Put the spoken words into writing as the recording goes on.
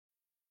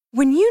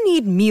When you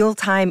need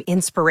mealtime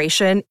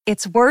inspiration,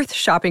 it's worth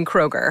shopping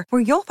Kroger,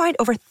 where you'll find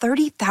over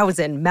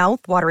 30,000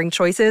 mouth-watering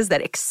choices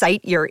that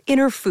excite your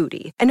inner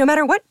foodie. And no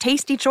matter what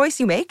tasty choice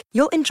you make,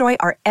 you'll enjoy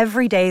our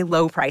everyday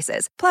low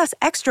prices, plus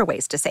extra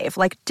ways to save,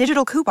 like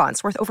digital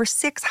coupons worth over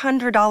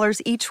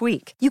 $600 each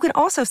week. You can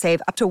also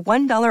save up to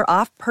 $1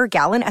 off per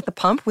gallon at the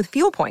pump with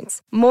fuel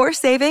points. More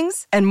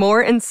savings and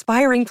more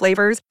inspiring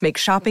flavors make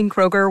shopping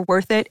Kroger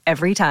worth it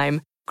every time.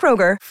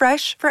 Kroger,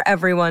 fresh for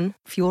everyone.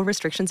 Fuel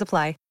restrictions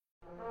apply.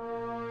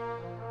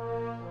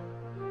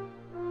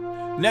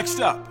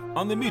 Next up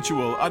on the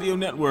Mutual Audio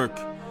Network,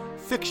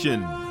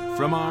 Fiction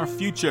from Our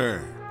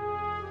Future.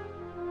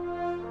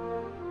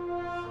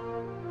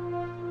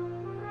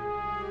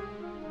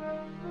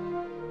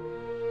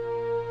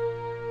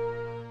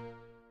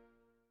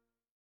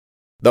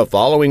 The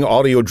following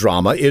audio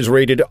drama is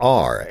rated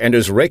R and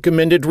is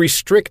recommended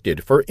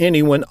restricted for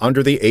anyone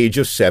under the age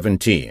of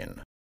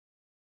 17.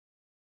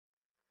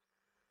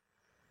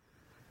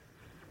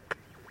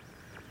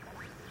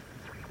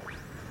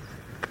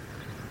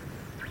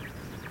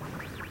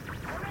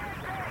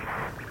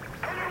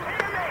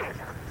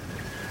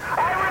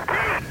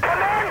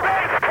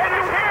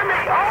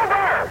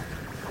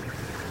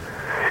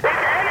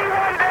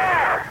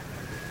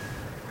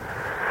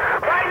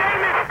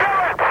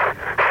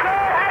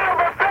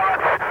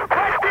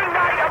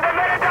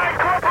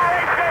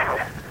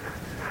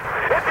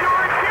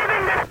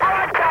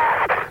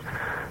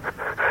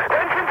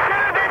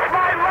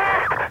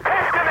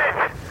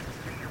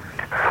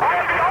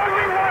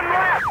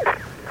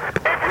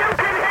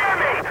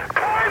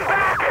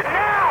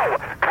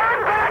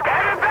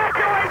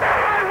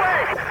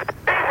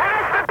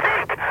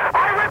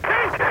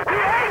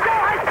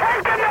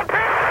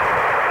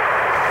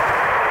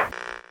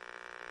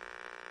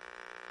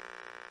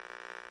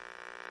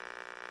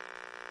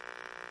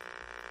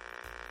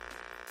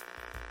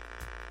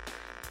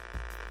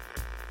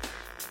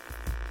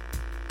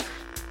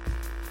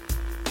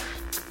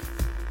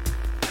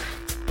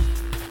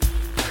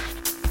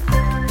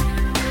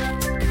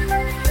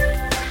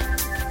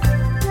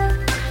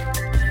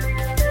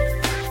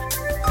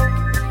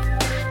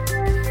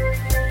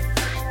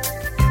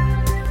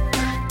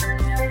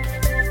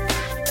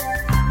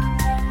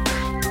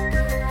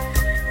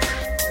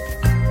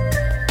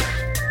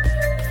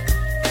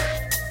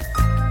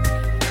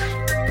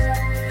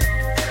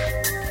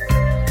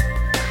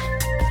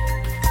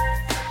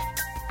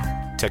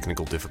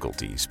 Technical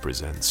Difficulties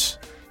presents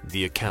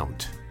The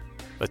Account,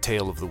 A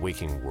Tale of the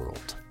Waking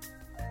World.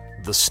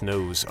 The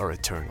Snows Are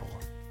Eternal,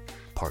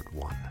 Part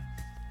 1.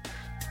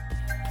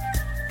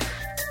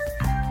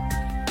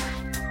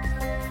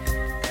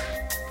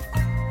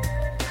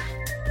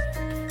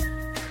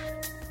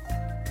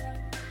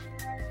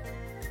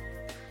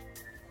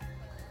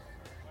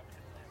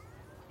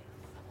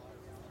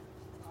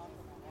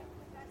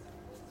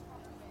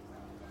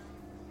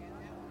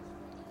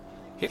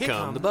 Here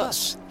come the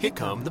bus, here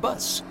come the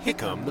bus, here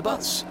come the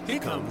bus, here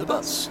come the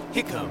bus,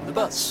 here come the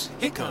bus,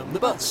 here come the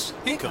bus,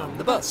 here come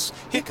the bus,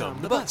 here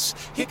come the bus,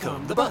 here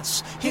come the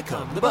bus, here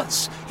come the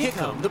bus, here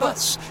come the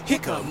bus, here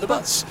come the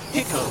bus,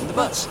 here come the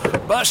bus.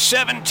 Bus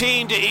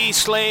 17 to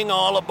Eastling,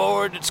 all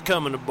aboard, it's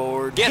coming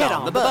aboard. Get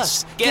on the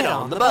bus, get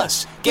on the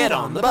bus, get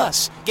on the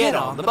bus, get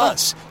on the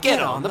bus, get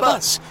on the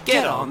bus,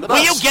 get on the bus.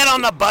 Will you get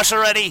on the bus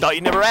already? Thought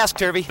you never asked,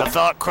 Turvey. The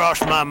thought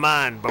crossed my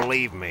mind,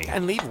 believe me.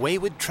 And leave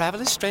wayward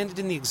travelers stranded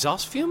in the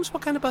exhaust fumes?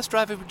 What kind of bus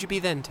driver would you be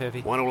then,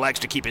 Turvey? One who likes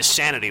to keep his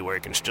sanity where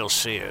he can still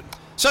see it.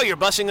 So you're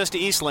busing us to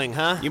Eastling,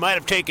 huh? You might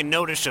have taken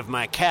notice of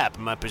my cap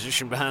and my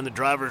position behind the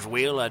driver's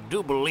wheel. I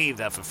do believe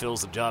that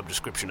fulfills the job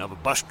description of a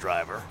bus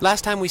driver.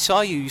 Last time we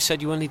saw you, you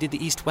said you only did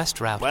the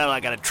east-west route. Well, I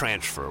got a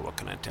transfer, what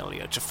can I tell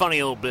you? It's a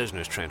funny old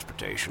business,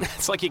 transportation.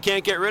 It's like you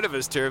can't get rid of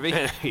us, Turvey.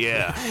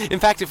 Yeah. In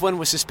fact, if one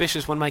was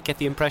suspicious, one might get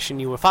the impression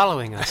you were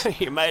following us.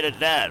 You might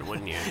at that,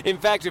 wouldn't you? In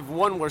fact, if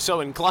one were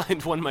so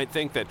inclined, one might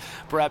think that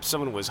perhaps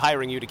someone was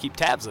hiring you to keep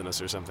tabs on us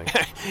or something.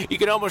 You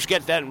can almost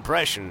get that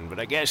impression,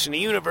 but I guess in a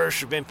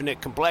universe of infinite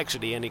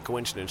complexity, any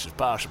coincidence is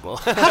possible.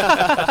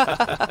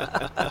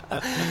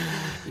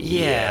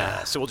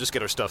 Yeah. So we'll just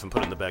get our stuff and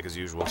put it in the bag as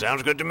usual.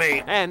 Sounds good to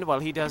me. And while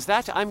he does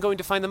that, I'm going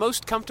to find the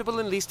most comfortable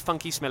and least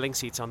funky-smelling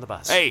seats on the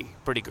bus. Hey,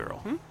 pretty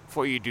girl.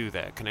 Before you do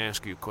that, can I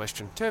ask you a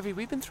question? Turvey,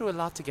 we've been through a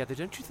lot together.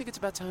 Don't you think it's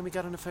about time we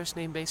got on a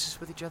first-name basis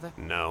with each other?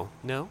 No.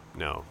 No?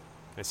 No.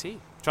 I see.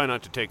 Try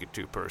not to take it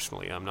too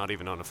personally. I'm not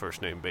even on a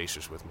first-name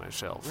basis with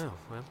myself. Oh,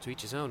 well, to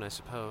each his own, I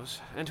suppose.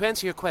 And to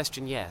answer your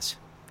question, yes.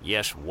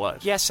 Yes,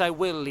 what? Yes, I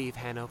will leave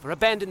Hanover,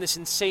 abandon this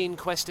insane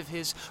quest of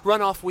his, run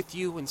off with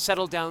you and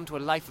settle down to a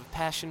life of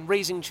passion,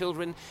 raising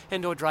children,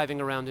 and or driving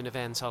around in a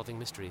van solving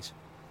mysteries.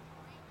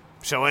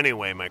 So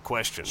anyway, my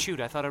question. Shoot,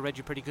 I thought I read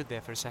you pretty good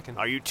there for a second.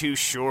 Are you too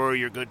sure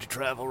you're good to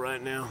travel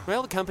right now?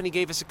 Well, the company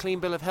gave us a clean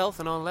bill of health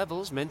on all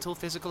levels, mental,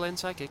 physical, and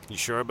psychic. You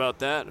sure about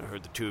that? I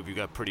heard the two of you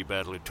got pretty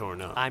badly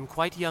torn up. I'm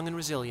quite young and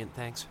resilient,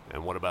 thanks.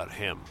 And what about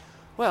him?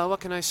 Well, what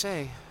can I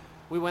say?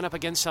 We went up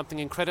against something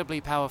incredibly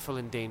powerful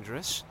and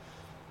dangerous.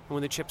 And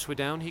when the chips were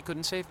down, he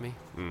couldn't save me.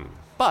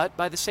 But,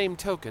 by the same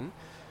token,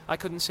 I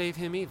couldn't save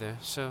him either,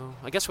 so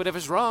I guess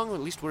whatever's wrong, at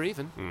least we're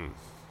even.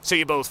 So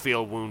you both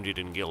feel wounded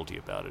and guilty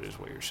about it, is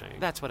what you're saying.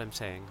 That's what I'm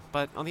saying.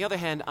 But on the other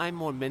hand, I'm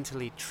more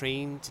mentally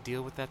trained to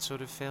deal with that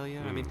sort of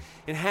failure. I mean,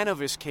 in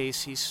Hanover's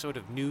case, he's sort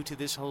of new to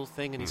this whole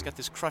thing, and he's got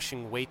this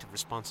crushing weight of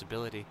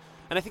responsibility.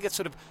 And I think that's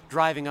sort of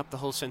driving up the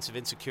whole sense of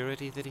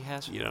insecurity that he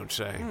has. You don't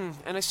say.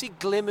 And I see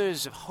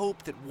glimmers of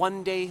hope that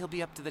one day he'll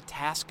be up to the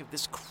task of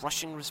this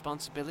crushing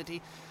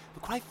responsibility.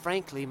 But quite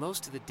frankly,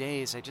 most of the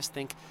days I just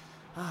think,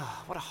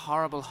 what a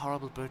horrible,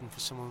 horrible burden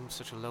for someone with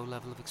such a low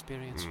level of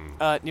experience.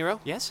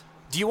 Nero? Yes?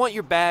 Do you want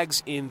your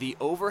bags in the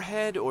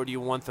overhead, or do you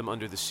want them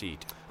under the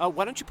seat?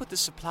 Why don't you put the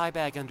supply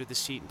bag under the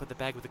seat and put the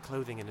bag with the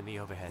clothing in the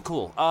overhead?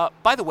 Cool.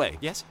 By the way,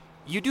 Yes?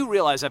 you do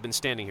realize I've been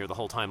standing here the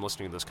whole time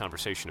listening to this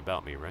conversation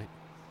about me, right?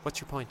 What's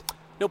your point?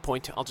 No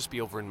point. I'll just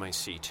be over in my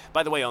seat.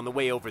 By the way, on the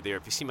way over there,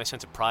 if you see my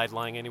sense of pride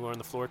lying anywhere on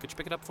the floor, could you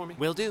pick it up for me?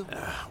 Will do.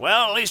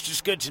 Well, at least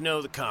it's good to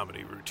know the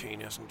comedy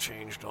routine hasn't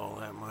changed all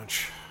that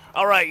much.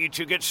 All right, you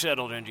two get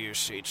settled into your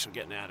seats. I'm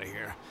getting out of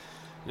here.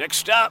 Next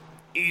stop,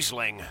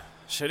 Easling,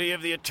 city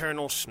of the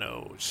eternal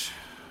snows.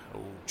 Oh,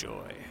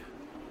 joy.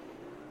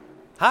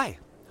 Hi.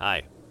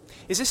 Hi.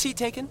 Is this seat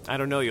taken? I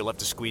don't know. You'll have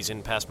to squeeze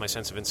in past my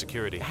sense of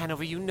insecurity.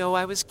 Hanover, you know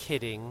I was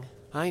kidding.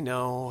 I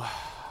know.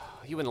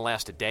 You wouldn't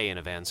last a day in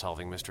a van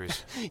solving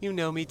mysteries. You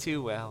know me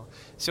too well.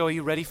 So are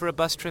you ready for a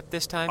bus trip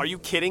this time? Are you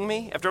kidding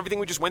me? After everything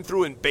we just went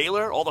through in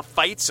Baylor, all the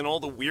fights and all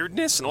the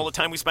weirdness and all the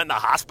time we spent in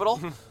the hospital,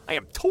 I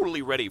am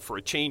totally ready for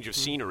a change of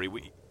scenery.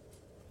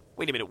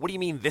 Wait a minute, what do you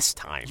mean this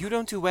time? You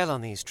don't do well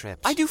on these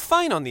trips. I do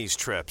fine on these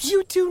trips.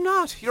 You do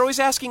not. You're always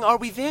asking, are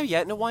we there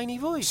yet, in a whiny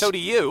voice. So do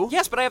you.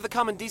 Yes, but I have the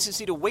common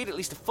decency to wait at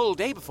least a full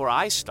day before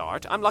I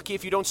start. I'm lucky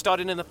if you don't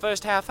start in the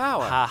first half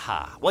hour. Ha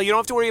ha. Well, you don't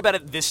have to worry about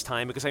it this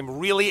time because I'm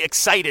really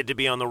excited to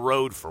be on the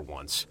road for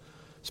once.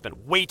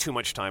 Spent way too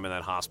much time in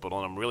that hospital,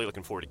 and I'm really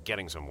looking forward to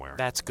getting somewhere.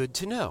 That's good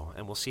to know,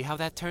 and we'll see how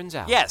that turns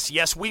out.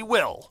 Yes, we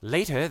will.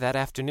 Later that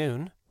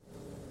afternoon.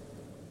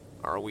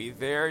 Are we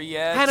there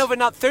yet? Hanover,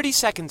 not 30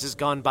 seconds has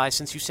gone by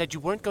since you said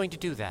you weren't going to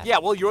do that. Yeah,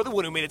 well, you're the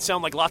one who made it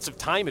sound like lots of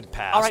time had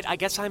passed. All right, I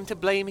guess I'm to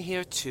blame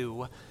here,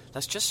 too.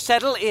 Let's just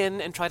settle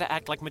in and try to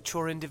act like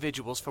mature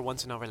individuals for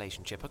once in our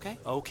relationship, okay?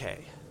 Okay.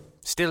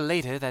 Still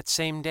later that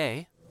same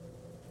day.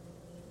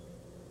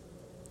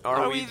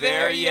 Are we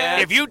there yet?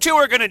 If you two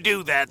are going to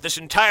do that this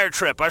entire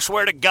trip, I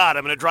swear to God,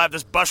 I'm going to drive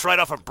this bus right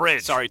off a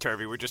bridge. Sorry,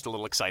 Turvey, we're just a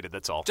little excited,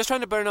 that's all. Just trying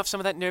to burn off some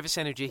of that nervous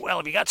energy. Well,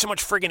 if you got so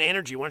much friggin'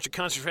 energy, why don't you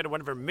concentrate on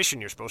whatever mission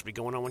you're supposed to be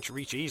going on once you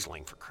reach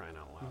Easling, for crying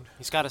out loud.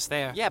 He's got us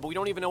there. Yeah, but we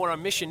don't even know what our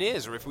mission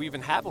is, or if we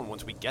even have one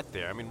once we get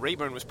there. I mean,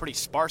 Rayburn was pretty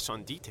sparse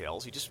on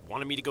details. He just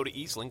wanted me to go to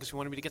Easling because he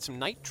wanted me to get some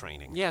night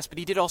training. Yes, but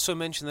he did also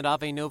mention that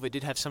Ave Nova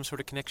did have some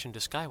sort of connection to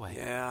Skyway.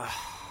 Yeah.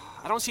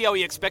 I don't see how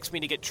he expects me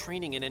to get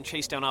training and then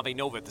chase down Ave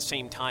Nova at the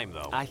same time,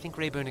 though. I think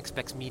Rayburn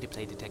expects me to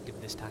play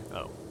detective this time.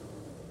 Oh.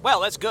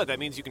 Well, that's good. That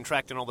means you can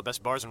track down all the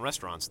best bars and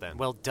restaurants, then.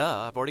 Well,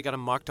 duh. I've already got them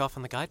marked off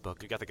on the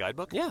guidebook. You got the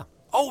guidebook? Yeah.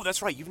 Oh,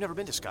 that's right. You've never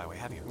been to Skyway,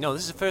 have you? No,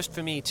 this is a first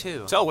for me,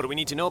 too. So, what do we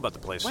need to know about the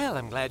place? Well,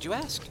 I'm glad you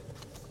asked.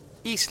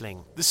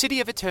 Easling, the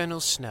city of eternal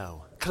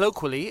snow.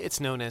 Colloquially, it's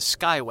known as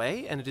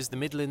Skyway, and it is the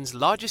Midlands'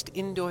 largest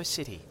indoor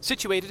city.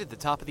 Situated at the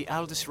top of the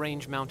Aldous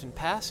Range mountain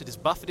pass, it is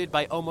buffeted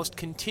by almost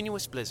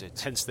continuous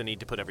blizzards. Hence the need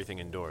to put everything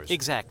indoors.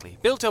 Exactly.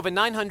 Built over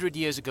 900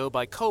 years ago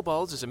by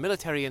kobolds as a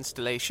military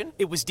installation,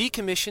 it was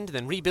decommissioned,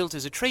 then rebuilt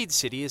as a trade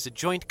city as a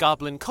joint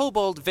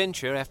goblin-kobold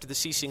venture after the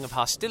ceasing of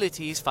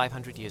hostilities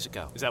 500 years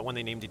ago. Is that when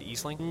they named it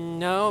Easling?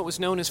 No, it was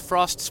known as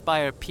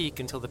Frostspire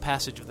Peak until the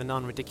passage of the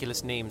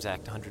Non-Ridiculous Names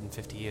Act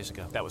 150 years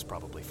ago. That was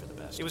probably for the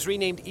best. It was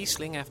renamed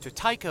Easling after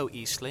Tycho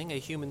Easling, a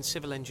human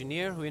civil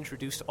engineer who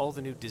introduced all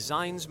the new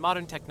designs,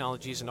 modern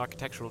technologies, and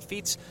architectural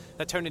feats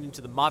that turned it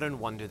into the modern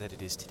wonder that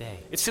it is today.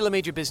 It's still a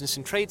major business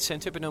and trade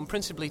center, but known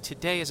principally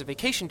today as a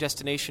vacation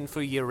destination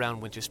for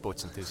year-round winter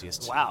sports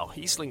enthusiasts. Wow,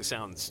 Easling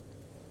sounds...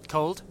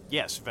 Cold?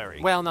 Yes,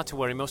 very. Well, not to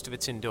worry, most of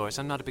it's indoors.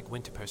 I'm not a big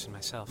winter person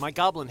myself. My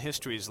goblin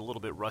history is a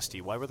little bit rusty.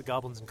 Why were the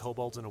goblins and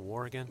kobolds in a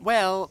war again?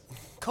 Well,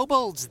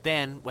 kobolds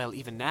then, well,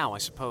 even now, I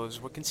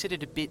suppose, were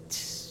considered a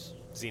bit...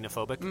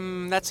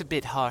 Xenophobic? That's a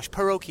bit harsh.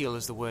 Parochial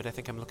is the word I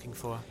think I'm looking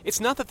for.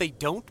 It's not that they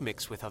don't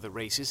mix with other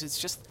races, it's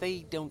just that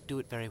they don't do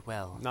it very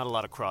well. Not a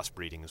lot of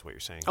crossbreeding is what you're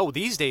saying. Oh,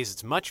 these days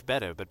it's much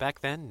better, but back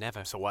then,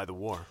 never. So why the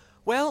war?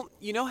 Well,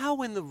 you know how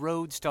when the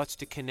road starts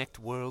to connect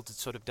worlds, it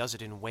sort of does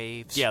it in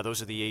waves? Yeah,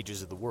 those are the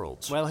ages of the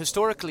worlds. Well,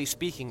 historically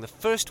speaking, the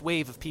first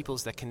wave of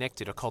peoples that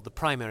connected are called the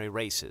primary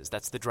races.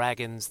 That's the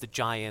dragons, the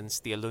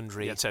giants, the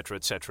Alundri, etc.,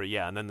 etc.,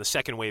 yeah. And then the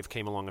second wave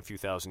came along a few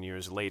thousand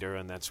years later,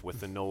 and that's with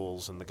the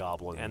gnolls and the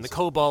goblins. And the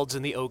kobolds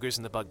and the ogres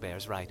and the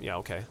bugbears, right? Yeah,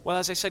 okay. Well,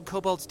 as I said,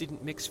 kobolds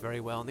didn't mix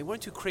very well, and they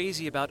weren't too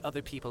crazy about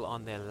other people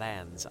on their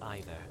lands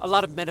either. A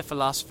lot of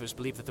meta-philosophers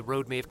believe that the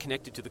road may have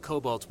connected to the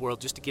kobolds'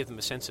 world just to give them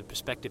a sense of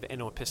perspective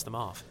and or piss them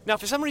off. Now,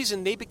 for some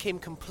reason, they became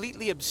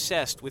completely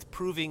obsessed with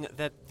proving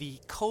that the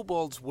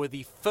kobolds were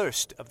the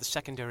first of the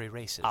secondary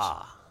races.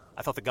 Ah.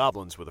 I thought the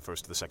goblins were the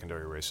first of the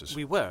secondary races.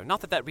 We were. Not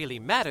that really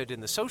mattered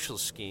in the social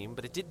scheme,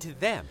 but it did to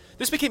them.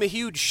 This became a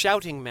huge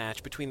shouting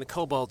match between the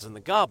kobolds and the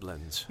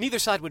goblins. Neither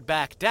side would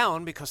back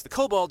down because the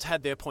kobolds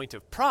had their point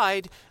of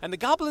pride, and the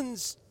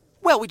goblins...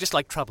 Well, we just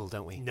like trouble,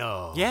 don't we?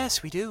 No.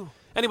 Yes, we do.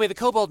 Anyway, the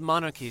kobold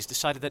monarchies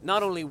decided that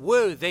not only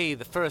were they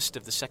the first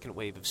of the second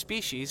wave of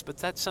species, but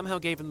that somehow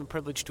gave them the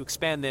privilege to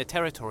expand their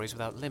territories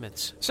without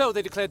limits. So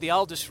they declared the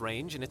Aldous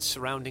Range and its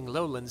surrounding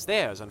lowlands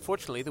theirs.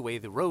 Unfortunately, the way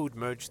the road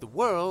merged the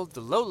world,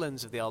 the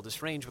lowlands of the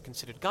Aldous Range were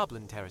considered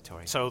goblin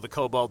territory. So the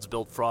kobolds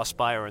built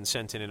Frostspire and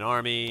sent in an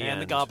army,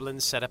 And the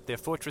goblins set up their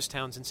fortress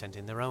towns and sent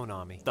in their own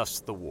army.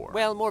 Thus the war.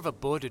 Well, more of a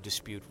border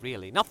dispute,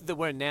 really. Not that there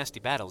weren't nasty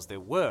battles, there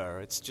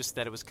were. It's just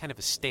that it was kind of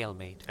a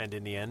stalemate. And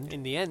in the end?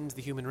 In the end,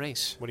 the human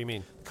race. What do you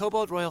mean? The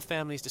kobold royal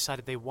families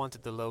decided they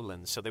wanted the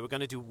lowlands, so they were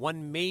going to do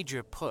one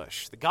major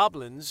push. The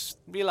goblins,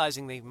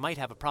 realizing they might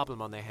have a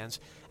problem on their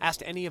hands,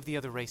 asked any of the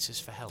other races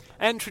for help.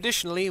 And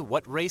traditionally,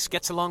 what race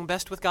gets along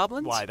best with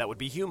goblins? Why, that would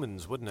be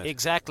humans, wouldn't it?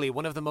 Exactly,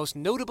 one of the most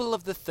notable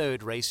of the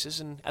third races,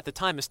 and at the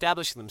time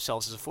establishing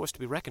themselves as a force to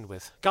be reckoned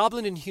with.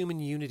 Goblin and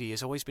human unity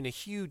has always been a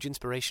huge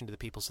inspiration to the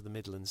peoples of the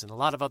Midlands, and a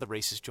lot of other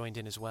races joined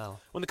in as well.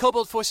 When the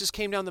kobold forces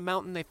came down the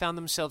mountain, they found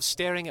themselves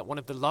staring at one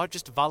of the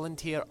largest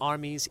volunteer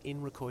armies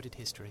in recorded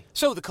history.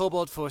 So the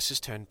kobold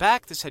forces turned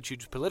back. This had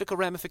huge political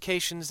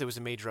ramifications. There was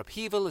a major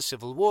upheaval, a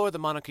civil war, the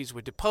monarchies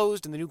were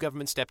deposed, and the new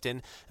government stepped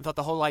in and thought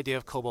the whole idea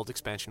of kobold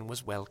expansion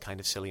was, well, kind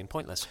of silly and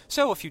pointless.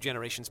 So a few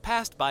generations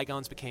passed,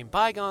 bygones became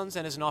bygones,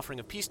 and as an offering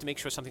of peace to make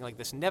sure something like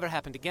this never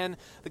happened again,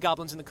 the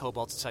goblins and the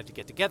kobolds decided to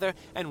get together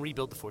and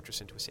rebuild the fortress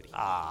into a city.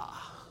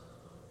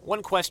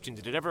 One question,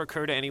 did it ever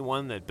occur to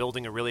anyone that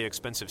building a really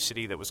expensive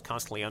city that was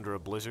constantly under a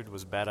blizzard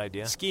was a bad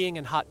idea? Skiing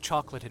and hot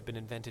chocolate had been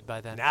invented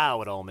by then.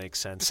 Now it all makes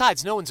sense.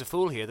 Besides, no one's a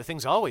fool here. The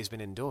thing's always been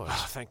indoors.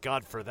 Thank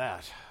God for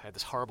that. I had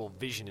this horrible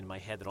vision in my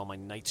head that all my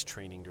night's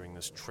training during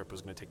this trip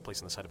was going to take place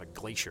on the side of a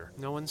glacier.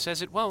 No one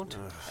says it won't.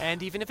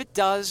 And even if it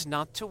does,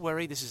 not to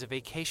worry, this is a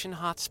vacation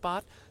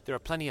hotspot. There are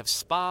plenty of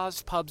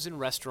spas, pubs, and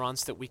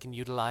restaurants that we can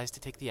utilize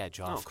to take the edge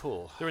off. Oh,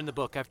 cool. They're in the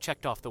book. I've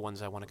checked off the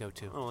ones I want to go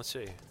to. Oh, let's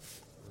see.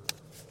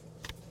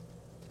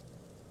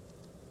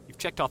 You've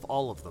checked off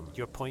all of them.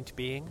 Your point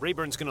being?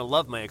 Rayburn's going to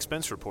love my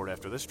expense report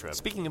after this trip.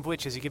 Speaking of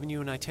which, has he given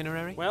you an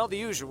itinerary? Well, the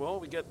usual.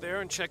 We get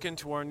there and check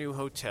into our new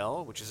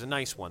hotel, which is a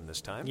nice one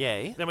this time.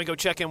 Yay. Then we go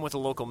check in with the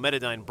local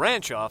Metadyne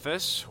branch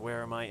office,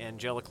 where my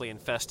angelically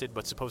infested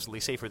but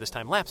supposedly safer this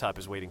time laptop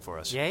is waiting for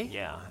us. Yay?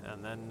 Yeah,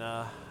 and then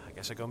I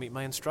guess I go meet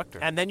my instructor.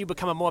 And then you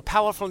become a more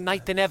powerful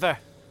knight than ever.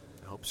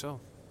 I hope so.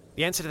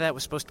 The answer to that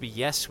was supposed to be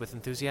yes with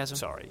enthusiasm.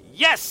 Sorry.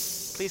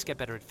 Yes! Please get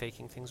better at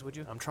faking things, would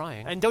you? I'm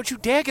trying. And don't you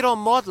dare get all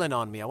maudlin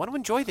on me. I want to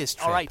enjoy this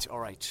trip. All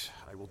right.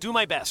 I will do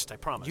my best, I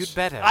promise. You'd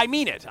better. I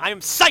mean it. I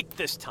am psyched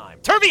this time.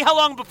 Turvey, how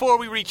long before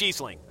we reach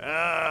Eastling?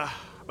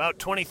 About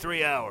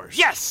 23 hours.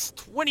 Yes!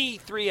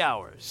 23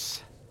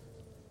 hours.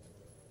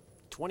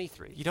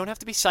 23. You don't have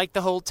to be psyched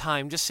the whole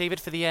time. Just save it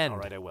for the end. All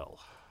right, I will.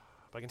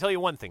 But I can tell you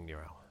one thing,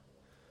 Nero.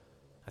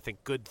 I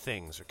think good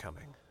things are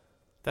coming.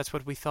 That's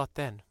what we thought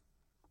then.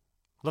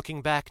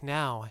 Looking back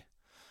now, I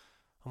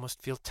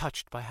almost feel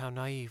touched by how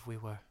naive we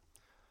were.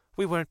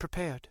 We weren't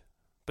prepared.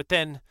 But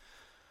then,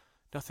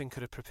 nothing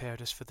could have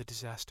prepared us for the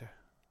disaster.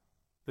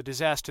 The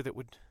disaster that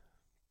would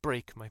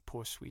break my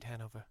poor sweet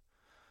Hanover.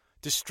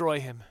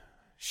 Destroy him,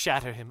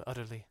 shatter him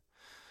utterly,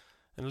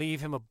 and leave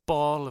him a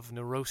ball of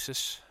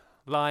neurosis,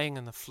 lying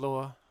on the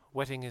floor,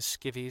 wetting his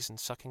skivvies and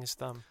sucking his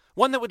thumb.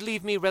 One that would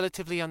leave me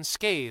relatively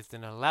unscathed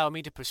and allow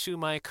me to pursue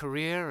my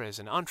career as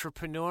an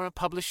entrepreneur,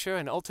 publisher,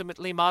 and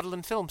ultimately model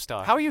and film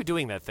star. How are you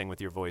doing that thing with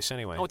your voice,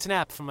 anyway? Oh, it's an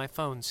app from my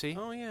phone, see?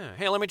 Oh, yeah.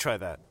 Hey, let me try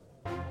that.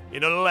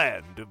 In a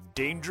land of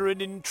danger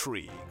and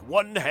intrigue,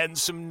 one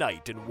handsome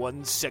knight and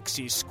one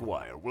sexy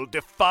squire will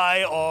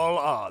defy all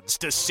odds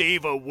to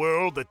save a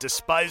world that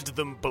despised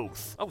them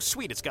both. Oh,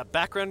 sweet. It's got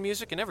background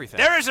music and everything.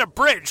 There is a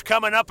bridge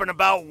coming up in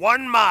about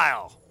 1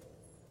 mile.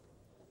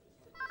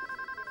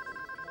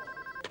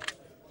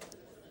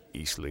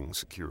 Eastling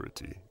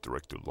Security,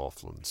 Director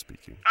Laughlin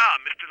speaking.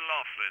 Mr.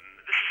 Laughlin,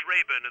 this is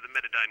Rayburn of the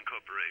Metadyne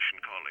Corporation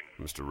calling.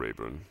 Mr.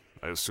 Rayburn,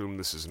 I assume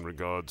this is in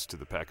regards to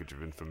the package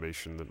of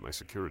information that my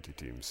security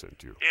team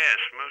sent you. Yes,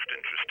 most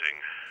interesting.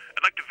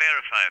 I'd like to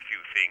verify a few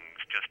things,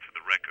 just for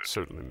the record.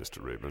 Certainly,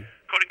 Mr. Rayburn.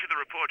 According to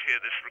the report here,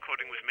 this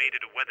recording was made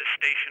at a weather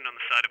station on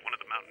the side of one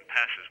of the mountain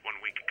passes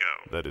 1 week ago.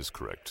 That is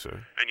correct, sir.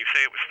 And you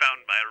say it was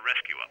found by a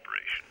rescue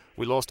operation.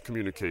 We lost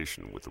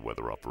communication with the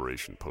weather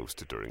operation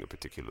posted during a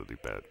particularly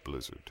bad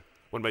blizzard.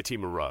 When my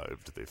team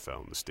arrived, they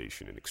found the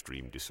station in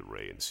extreme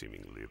disarray and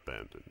seemingly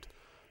abandoned.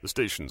 The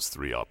station's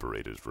 3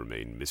 operators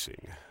remain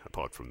missing.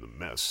 Apart from the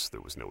mess,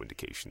 there was no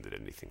indication that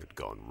anything had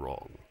gone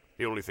wrong.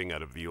 The only thing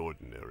out of the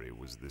ordinary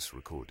was this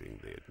recording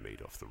they had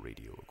made off the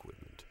radio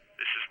equipment.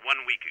 This is 1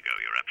 week ago,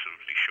 you're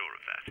absolutely sure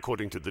of that?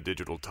 According to the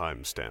digital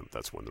timestamp,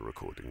 that's when the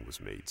recording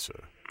was made, sir.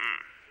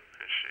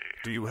 I see.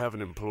 Do you have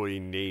an employee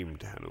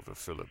named Hanover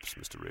Phillips,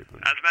 Mr.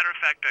 Rayburn? As a matter of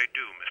fact, I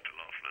do, Mr.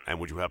 Laughlin. And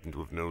would you happen to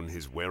have known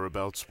his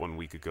whereabouts 1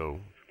 week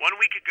ago? 1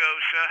 week ago, ago,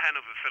 Sir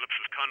Hanover Phillips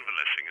was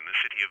convalescing in the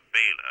city of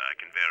Baylor. I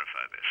can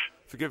verify this.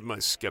 Forgive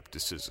my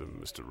skepticism,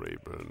 Mr.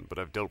 Rayburn, but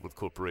I've dealt with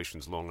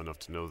corporations long enough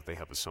to know that they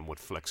have a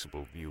somewhat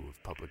flexible view of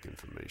public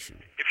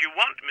information. If you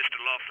want, Mr.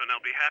 Laughlin,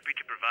 I'll be happy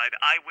to provide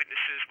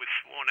eyewitnesses with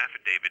sworn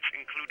affidavits,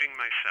 including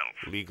myself.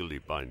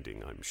 Legally binding,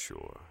 I'm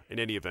sure.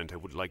 In any event,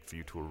 I would like for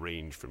you to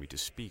arrange for me to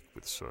speak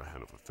with Sir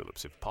Hanover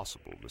Phillips, if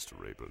possible, Mr.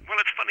 Rayburn. Well,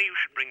 it's funny you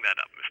should bring that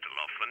up, Mr.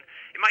 Laughlin.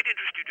 It might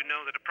interest you to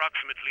know that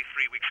approximately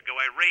 3 weeks ago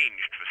I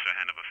arranged for Sir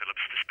Hanover Phillips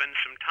to spend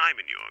some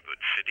time in your good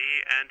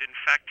city, and in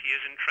fact he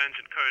is in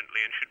transit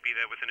currently and should be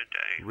there within a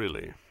day.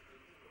 Really?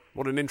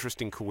 What an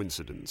interesting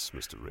coincidence,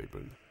 Mr.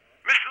 Rayburn.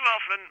 Mr.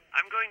 Laughlin,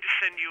 I'm going to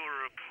send you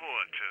a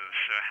report of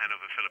Sir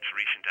Hanover Phillips'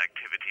 recent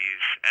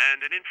activities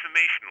and an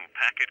informational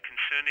packet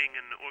concerning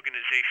an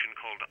organization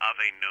called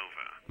Ave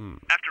Nova.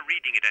 After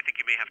reading it, I think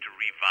you may have to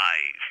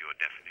revise your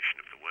definition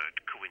of the word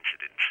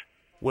coincidence.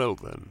 Well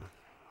then,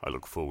 I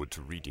look forward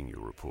to reading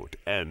your report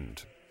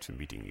and to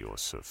meeting your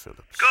Sir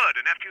Phillips. Good,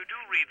 and after you do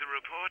read the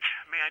report,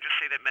 may I just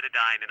say that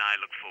Metadine and I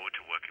look forward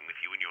to working with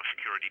you and your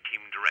security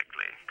team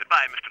directly.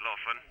 Goodbye, Mr.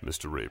 Laughlin.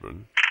 Mr.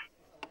 Rayburn.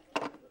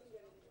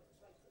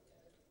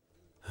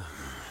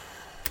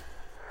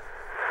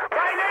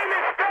 My name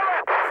is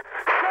Phillips,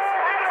 Sir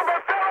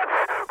Hanover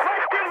Phillips,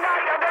 questing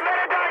knight of the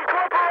Metadine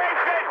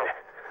Corporation.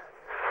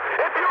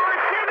 If you're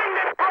receiving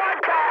this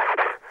broadcast,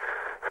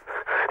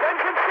 then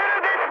consider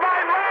this my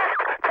last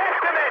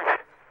testament.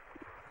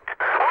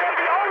 I am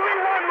the only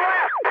one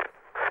left.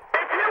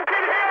 If you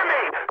can hear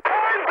me,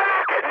 turn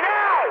back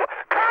now.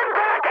 Turn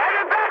back and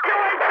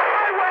evacuate the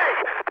highway.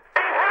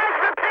 It has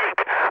the peak.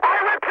 I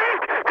repeat,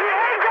 the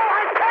angel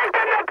has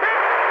taken the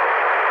peak.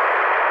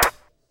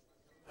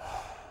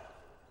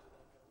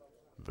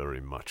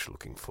 Very much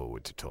looking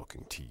forward to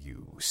talking to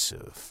you,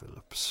 Sir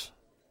Phillips.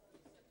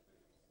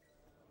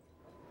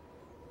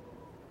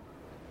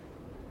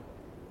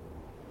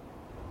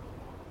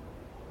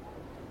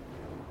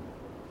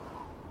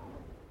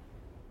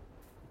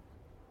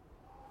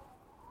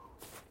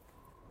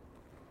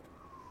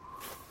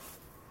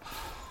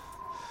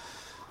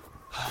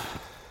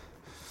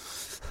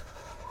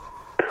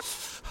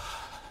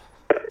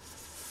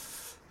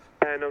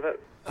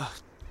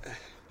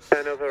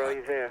 Hanover, are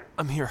you there?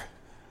 I'm here.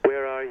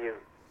 Where are you?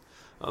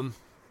 I'm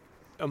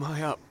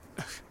high up.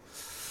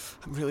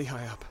 I'm really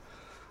high up.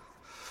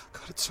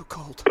 God, it's so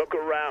cold. Look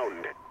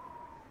around.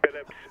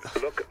 Phillips,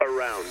 look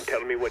around.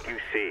 Tell me what you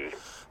see.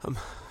 I'm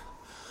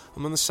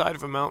on the side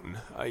of a mountain.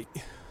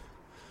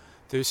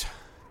 There's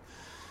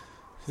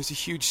a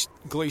huge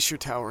glacier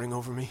towering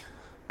over me.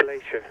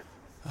 Glacier.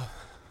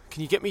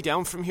 Can you get me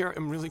down from here?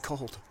 I'm really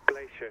cold.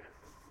 Glacier.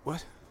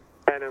 What?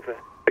 Hanover,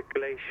 the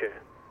glacier.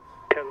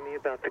 Tell me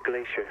about the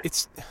glacier.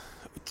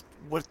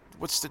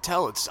 What's to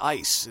tell? It's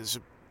ice. There's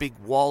a big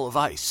wall of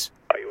ice.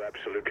 Are you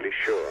absolutely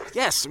sure?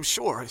 Yes, I'm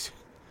sure.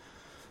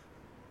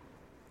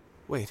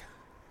 Wait.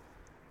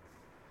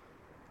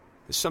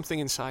 There's something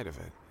inside of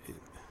it.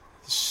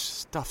 There's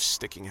stuff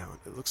sticking out.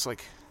 It looks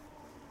like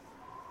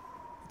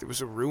there was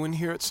a ruin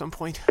here at some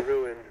point.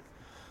 Ruin?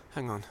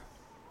 Hang on.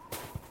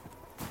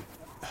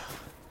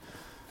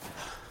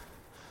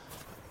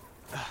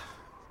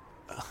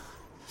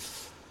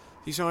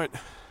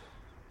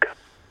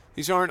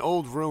 These aren't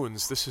old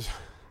ruins.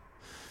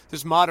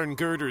 There's modern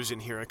girders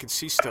in here. I can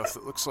see stuff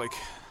that looks like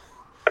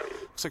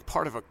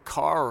part of a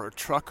car or a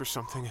truck or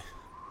something.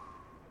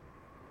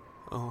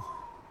 Oh.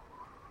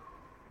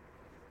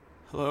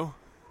 Hello?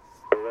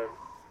 Hello?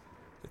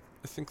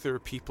 I think there are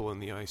people in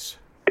the ice.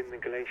 In the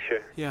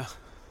glacier? Yeah.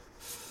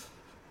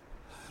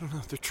 I don't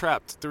know. They're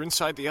trapped. They're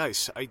inside the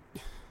ice.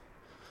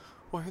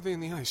 Why are they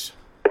in the ice?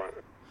 What?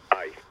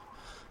 Ice.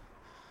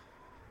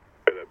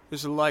 Philip.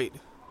 There's a light.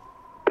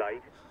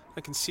 Light?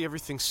 I can see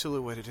everything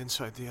silhouetted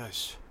inside the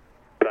ice.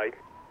 Light?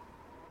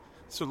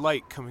 It's a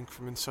light coming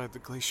from inside the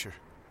glacier.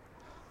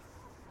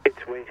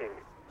 It's waiting.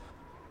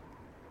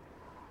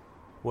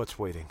 What's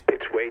waiting?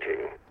 It's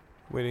waiting.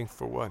 Waiting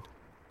for what?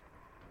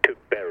 To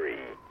bury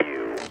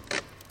you.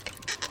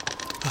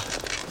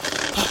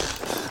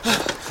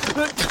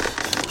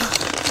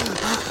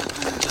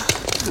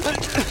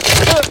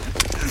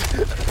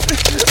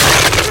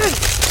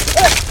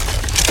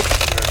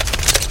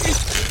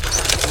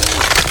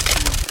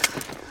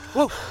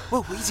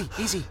 Whoa,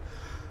 easy.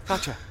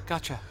 Gotcha.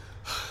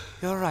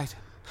 You're all right.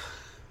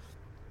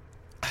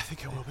 I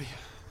think I will be.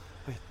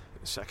 Wait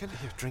a second.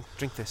 Here,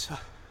 drink this.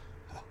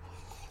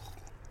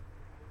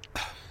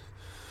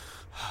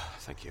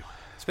 Thank you.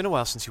 It's been a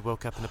while since you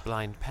woke up in a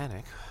blind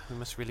panic. We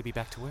must really be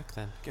back to work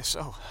then. Guess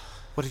so.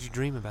 What did you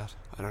dream about?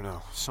 I don't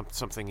know.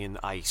 Something in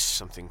ice.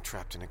 Something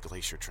trapped in a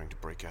glacier trying to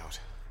break out.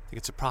 Think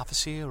it's a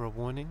prophecy or a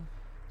warning?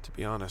 To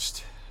be honest,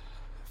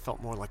 it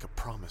felt more like a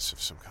promise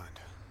of some kind.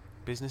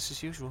 Business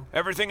as usual.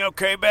 Everything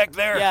okay back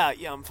there? Yeah,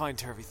 I'm fine,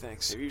 Tervy,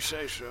 thanks. If you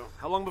say so.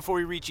 How long before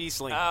we reach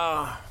Eastling?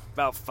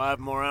 About 5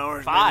 more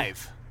hours. 5? Maybe.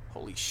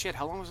 Holy shit,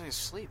 how long was I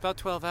asleep? About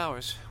 12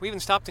 hours. We even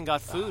stopped and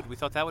got food. We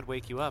thought that would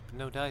wake you up.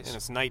 No dice. And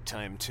it's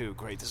nighttime, too.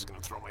 Great, this is going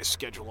to throw my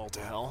schedule all to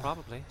hell.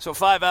 Probably. So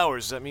 5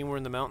 hours, does that mean we're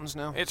in the mountains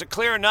now? It's a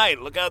clear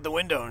night. Look out the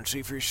window and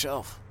see for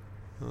yourself.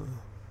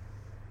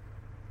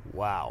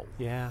 Wow.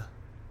 Yeah.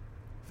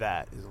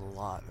 That is a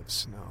lot of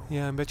snow.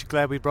 Yeah, I bet you're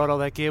glad we brought all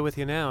that gear with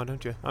you now,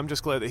 don't you? I'm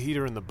just glad the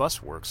heater in the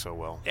bus works so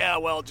well. Yeah,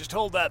 well, just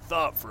hold that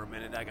thought for a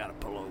minute. I gotta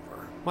pull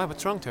over. Why,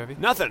 what's wrong, Turvey?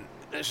 Nothing.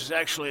 This is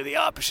actually the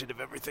opposite of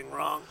everything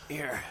wrong.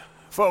 Here,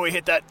 before we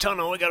hit that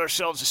tunnel, we got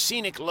ourselves a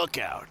scenic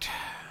lookout.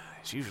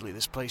 As usually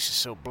this place is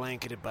so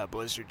blanketed by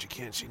blizzards you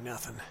can't see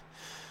nothing.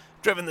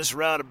 Driven this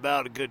route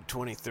about a good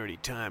 20, 30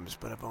 times,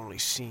 but I've only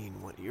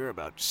seen what you're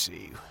about to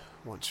see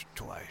once or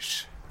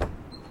twice.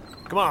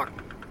 Come on.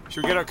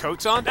 Should we get our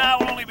coats on? Nah,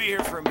 we'll only be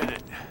here for a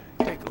minute.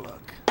 Take a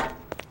look.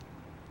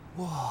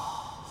 Whoa.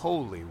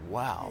 Holy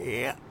wow.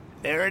 Yeah,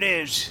 there it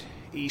is.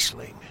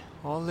 Eastling.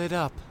 All lit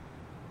up.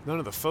 None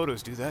of the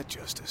photos do that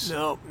justice.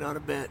 No, not a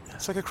bit.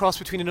 It's like a cross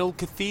between an old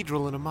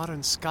cathedral and a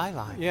modern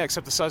skyline. Yeah,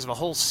 except the size of a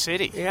whole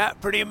city. Yeah,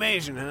 pretty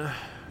amazing, huh?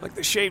 Like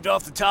they shaved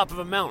off the top of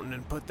a mountain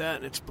and put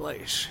that in its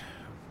place.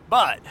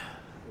 But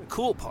the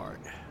cool part,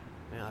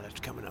 now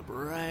that's coming up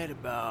right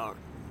about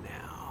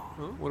now.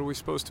 Huh? What are we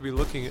supposed to be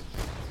looking at?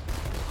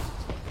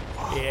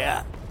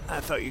 Yeah, I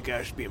thought you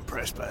guys would be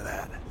impressed by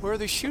that. Where are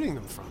they shooting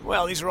them from?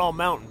 Well, these are all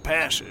mountain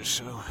passes,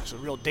 so there's a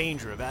real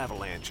danger of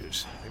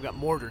avalanches. They've got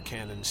mortar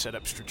cannons set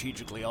up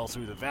strategically all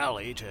through the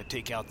valley to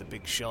take out the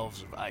big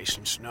shelves of ice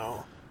and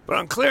snow. But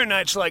on clear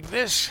nights like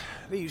this,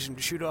 they use them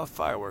to shoot off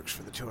fireworks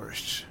for the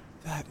tourists.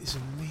 That is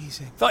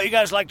amazing. Thought you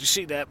guys like to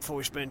see that before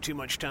we spend too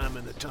much time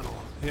in the tunnel.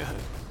 Yeah.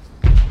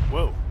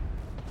 Whoa.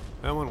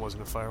 That one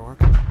wasn't a firework.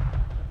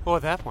 Oh,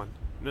 that one.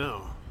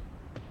 No.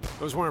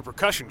 Those weren't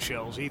percussion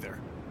shells either.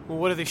 Well,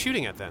 what are they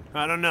shooting at then?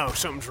 I don't know.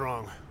 Something's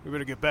wrong. We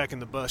better get back in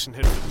the bus and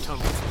head for the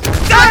tunnel.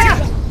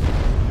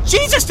 Ah!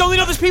 Jesus, don't we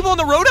know there's people on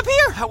the road up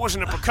here? That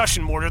wasn't a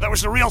percussion mortar. That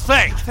was the real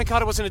thing. Thank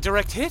God it wasn't a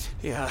direct hit.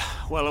 Yeah,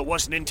 well, it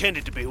wasn't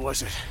intended to be,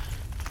 was it?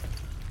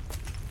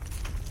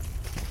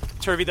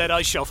 Turvey, that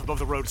ice shelf above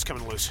the road is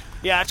coming loose.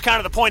 Yeah, it's kind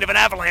of the point of an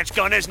avalanche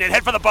gun, isn't it?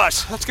 Head for the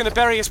bus. That's gonna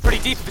bury us pretty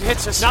deep if it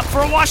hits us. Not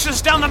before it washes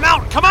us down the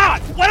mountain. Come on!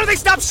 Why don't they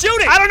stop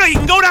shooting? I don't know. You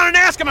can go down and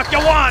ask them if you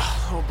want.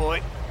 Oh,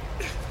 boy.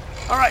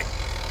 All right.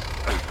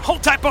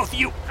 Hold tight, both of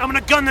you. I'm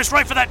gonna gun this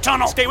right for that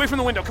tunnel. Stay away from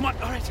the window. Come on.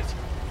 All right.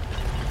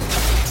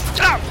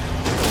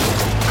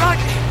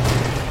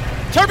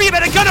 Turvey, you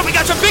better gun it. We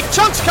got some big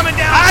chunks coming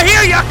down. I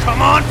hear ya.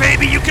 Come on,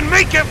 baby. You can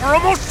make it. We're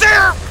almost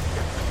there.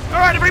 All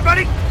right,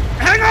 everybody.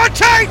 Hang on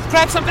tight.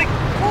 Grab something.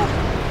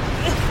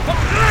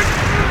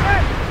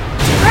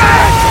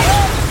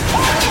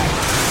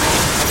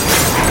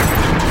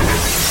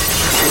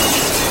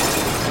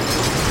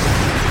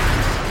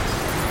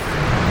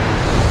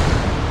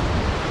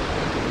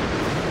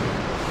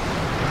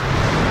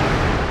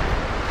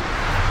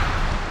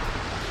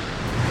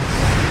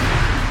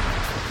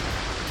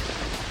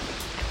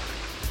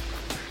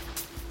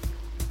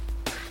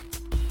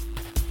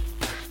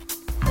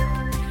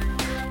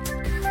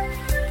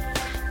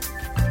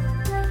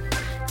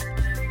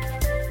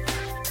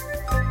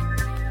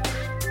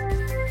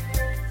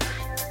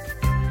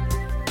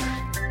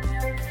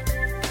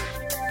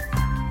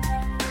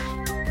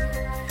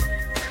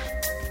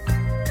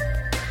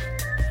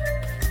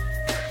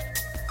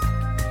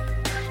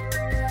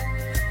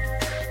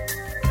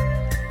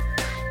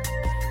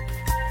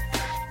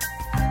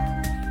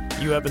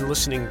 You have been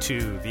listening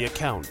to The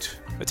Account,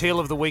 A Tale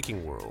of the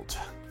Waking World.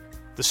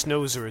 The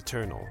Snows Are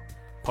Eternal,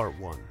 Part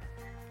 1.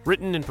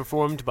 Written and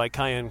performed by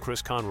Kaya and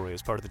Chris Conroy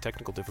as part of the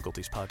Technical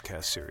Difficulties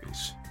podcast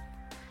series.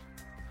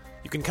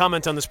 You can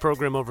comment on this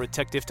program over at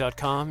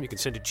techdiff.com. You can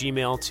send a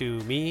Gmail to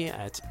me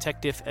at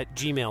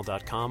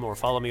techdiff@gmail.com or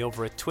follow me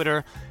over at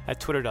Twitter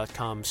at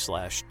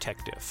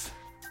twitter.com/techdiff.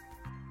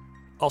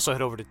 Also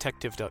head over to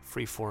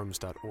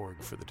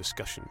techdiff.freeforums.org for the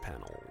discussion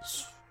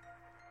panels.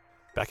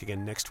 Back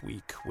again next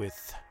week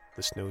with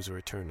The Snows Are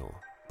Eternal,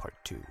 Part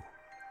 2.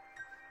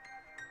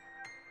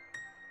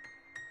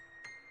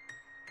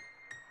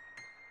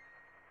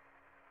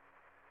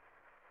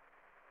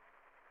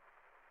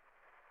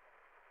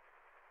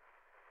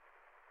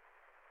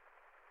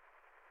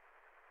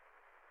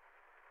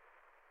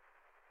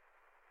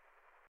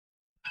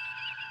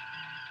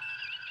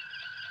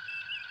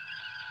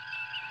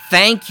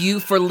 Thank you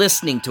for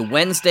listening to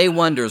Wednesday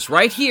Wonders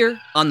right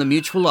here on the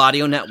Mutual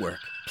Audio Network.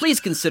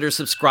 Please consider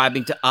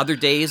subscribing to other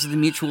days of the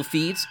Mutual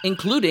feeds,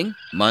 including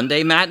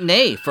Monday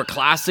Matinee for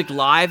classic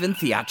live and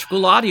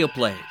theatrical audio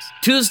plays,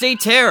 Tuesday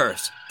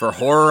Terrors for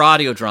horror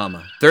audio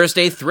drama,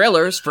 Thursday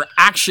Thrillers for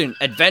action,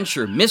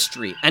 adventure,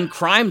 mystery, and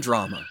crime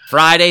drama,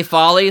 Friday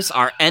Follies,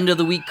 our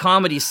end-of-the-week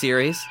comedy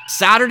series,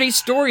 Saturday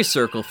Story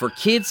Circle for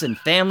kids and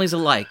families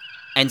alike,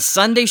 and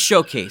Sunday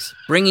Showcase,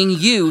 bringing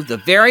you the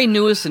very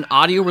newest in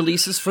audio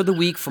releases for the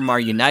week from our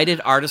United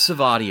Artists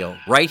of Audio,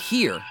 right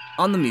here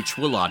on the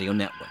Mutual Audio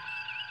Network.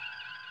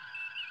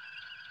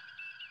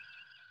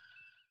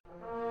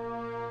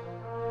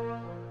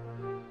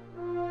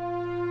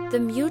 The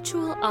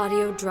Mutual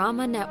Audio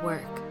Drama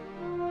Network,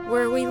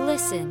 where we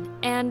listen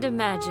and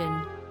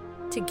imagine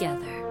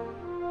together.